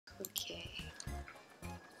Okay.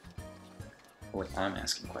 Wait, I'm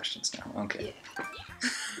asking questions now. Okay.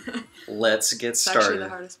 Yeah. Let's get It's actually started. the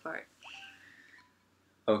hardest part.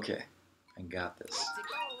 Okay, I got this.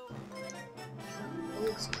 Oh,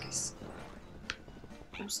 looks nice.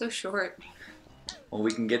 I'm so short. Well,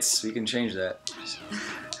 we can change that.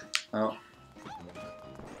 Oh.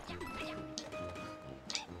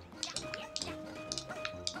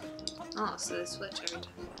 Oh, so they switch every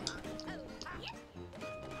time.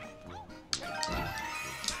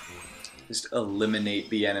 Just eliminate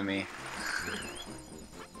the enemy.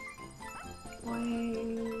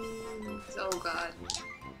 Wings. Oh god.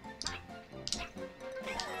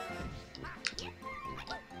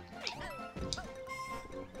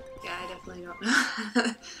 Yeah, I definitely don't know how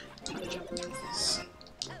to jump away.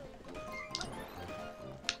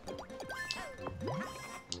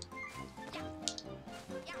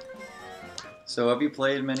 So, have you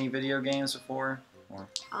played many video games before? Or?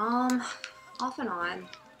 Off and on.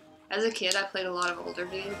 As a kid, I played a lot of older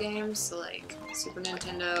video games, so like Super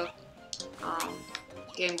Nintendo,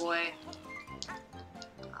 Game Boy,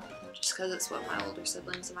 just because it's what my older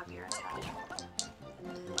siblings and my parents had.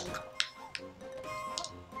 And then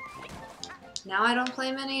now I don't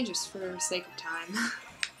play many, just for the sake of time.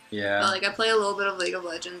 Yeah. But like I play a little bit of League of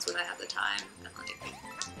Legends when I have the time, and like,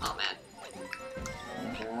 oh man.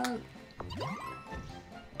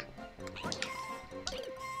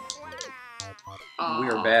 We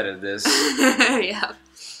are bad at this. Yeah.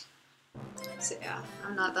 So yeah,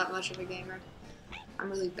 I'm not that much of a gamer. I'm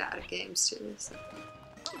really bad at games too. So.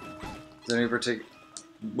 Is there any particular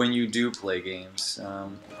when you do play games,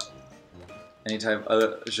 any type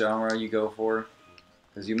of genre you go for?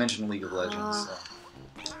 Because you mentioned League of Legends. So.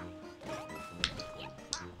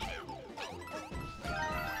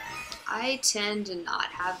 I tend to not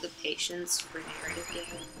have the patience for narrative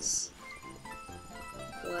games,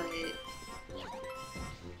 but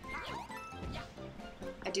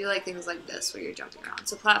I do like things like this where you're jumping around.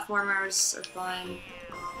 So platformers are fun.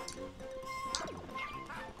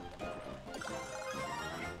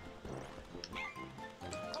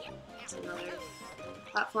 That's another.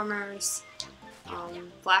 Platformers,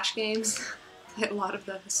 Flash games. I play a lot of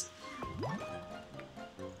those.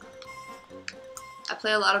 I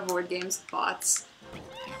play a lot of board games with bots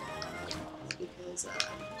because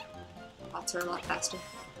bots are a lot faster.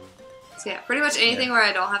 So yeah, pretty much anything where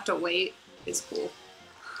I don't have to wait is cool.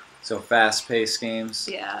 So fast-paced games.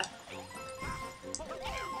 Yeah.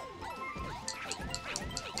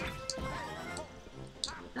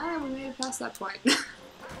 Ah, we made it past that point.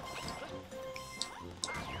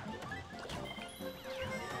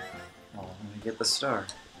 Oh, I'm gonna get the star.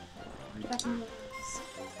 Back in the box.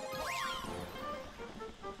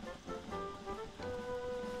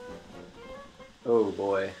 Oh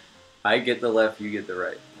boy. I get the left, you get the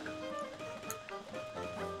right.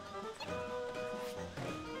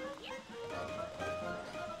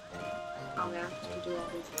 Oh man, to do all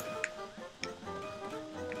these.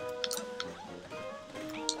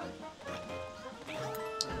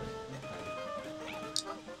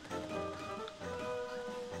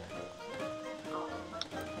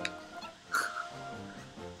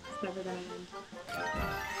 It's never gonna end.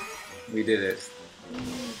 We did it.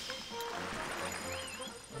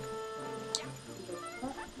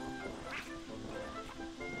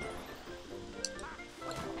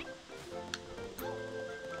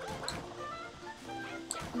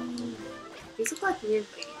 These look like weird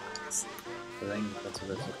ladybugs. I think that's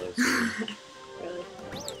what it's supposed to be. Really?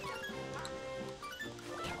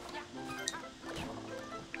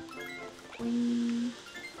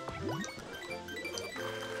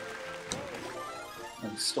 I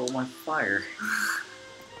stole my fire.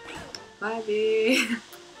 Might be.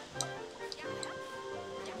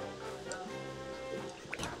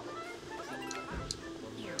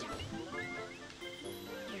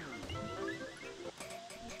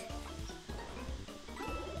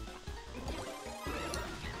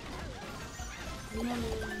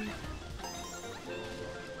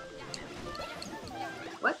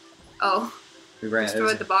 What? Oh. We ran.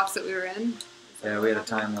 Destroyed the box that we were in? Yeah, we had a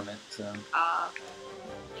time limit, so. Ah.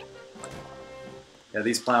 Yeah,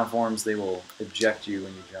 these platforms, they will eject you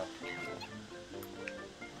when you jump.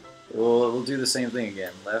 We'll do the same thing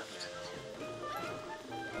again. Left.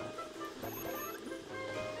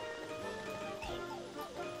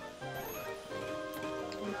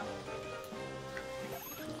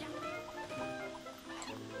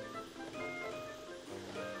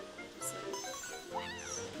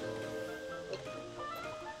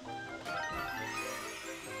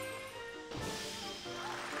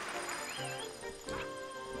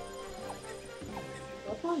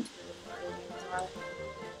 What one?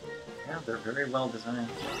 Yeah, they're very well designed.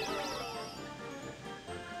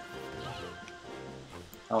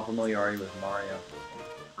 How familiar are you with Mario?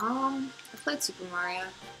 I played Super Mario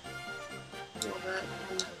a little bit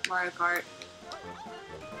and Mario Kart.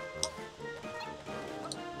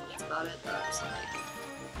 That's about it though. So like,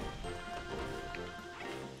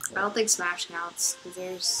 I don't think Smash counts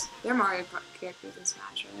because there are Mario Kart characters in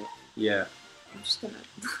Smash, right? Yeah. I'm just gonna.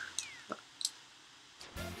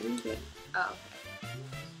 Oh.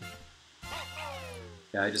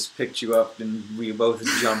 Yeah, I just picked you up and we both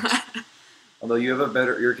jumped. Although you have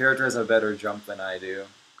your character has a better jump than I do.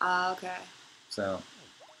 Okay. So.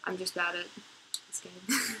 I'm just bad at this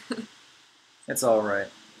game. It's alright.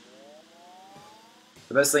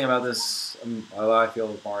 The best thing about this, how I feel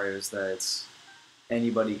with Mario, is that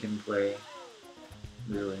anybody can play.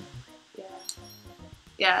 Really. Yeah.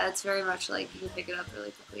 Yeah, it's very much like you can pick it up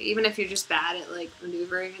really quickly. Even if you're just bad at like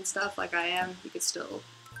maneuvering and stuff, like I am, you could still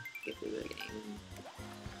get through the game.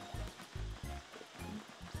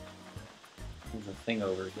 There's a thing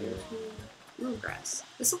over here. Ooh, grass.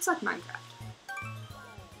 This looks like Minecraft.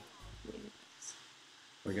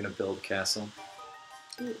 We're gonna build castle.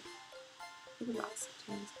 Ooh. Look at that.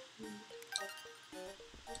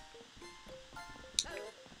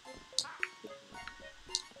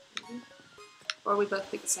 Or we both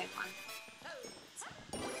pick the same one.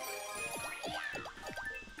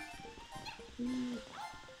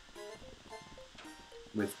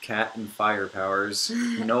 With cat and fire powers,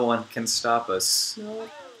 no one can stop us. No.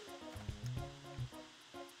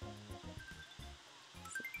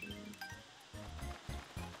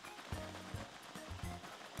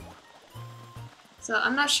 So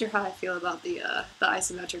I'm not sure how I feel about the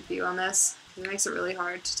isometric view on this. It makes it really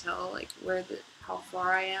hard to tell like how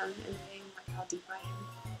far I am in the game, like how deep I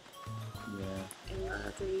am. Yeah. In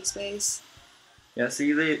the 3D space. Yeah.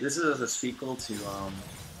 See, this is a sequel to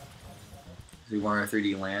Mario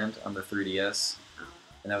 3D Land on the 3DS,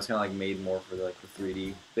 and that was kind of like made more for the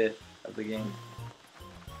 3D bit of the game.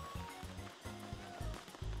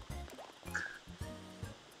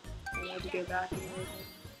 I had to go back and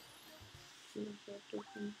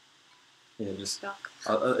Yeah, just stuck.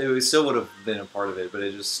 it still would have been a part of it, but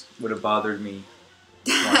it just would have bothered me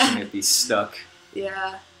watching it be stuck.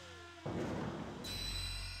 Yeah.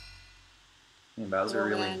 And Bowser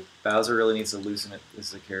man. Bowser really needs to loosen his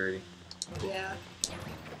security. Yeah.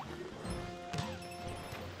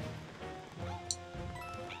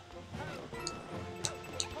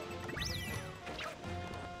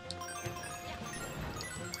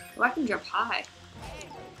 Oh, I can jump high.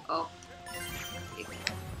 Oh.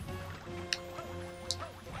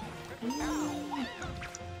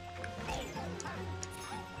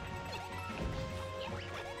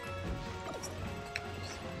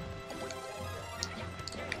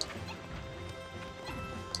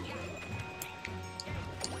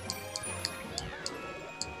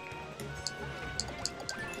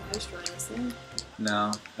 Destroy this thing?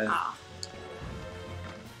 No. Ah.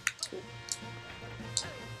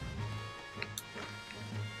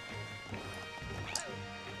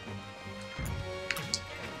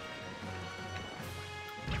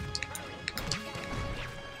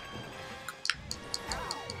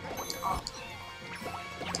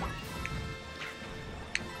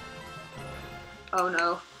 Oh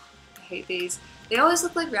no. I hate these. They always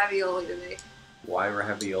look like ravioli to me. Why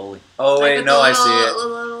ravioli? Oh Like wait, with no, the I see it.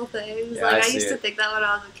 little things. Yeah, like I I used see to it. think that when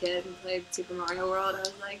I was a kid and played Super Mario World. I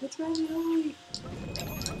was like, it's ravioli.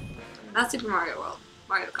 Not Super Mario World.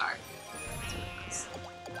 Mario Kart. That's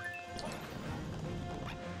what it was.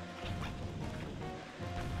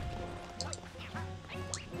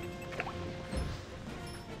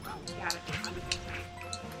 Got it.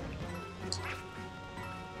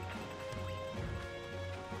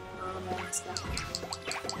 Oh no, it's down.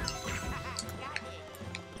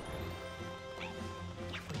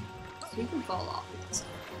 So you can fall off with this.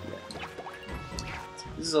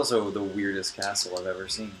 This is also the weirdest castle I've ever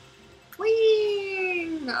seen.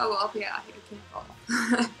 Whee! Oh well, yeah, you can fall.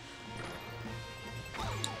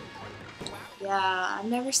 Yeah, I've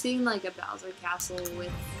never seen like a Bowser castle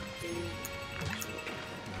with the actual.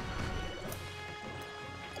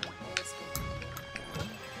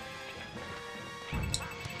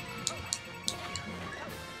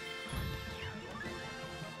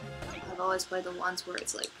 I've always played the ones where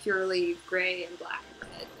it's like purely gray and black and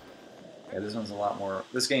red. Yeah, this one's a lot more.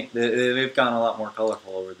 This game, they've gotten a lot more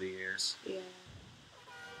colorful over the years. Yeah.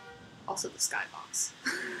 Also the skybox.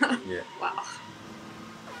 Yeah. Wow.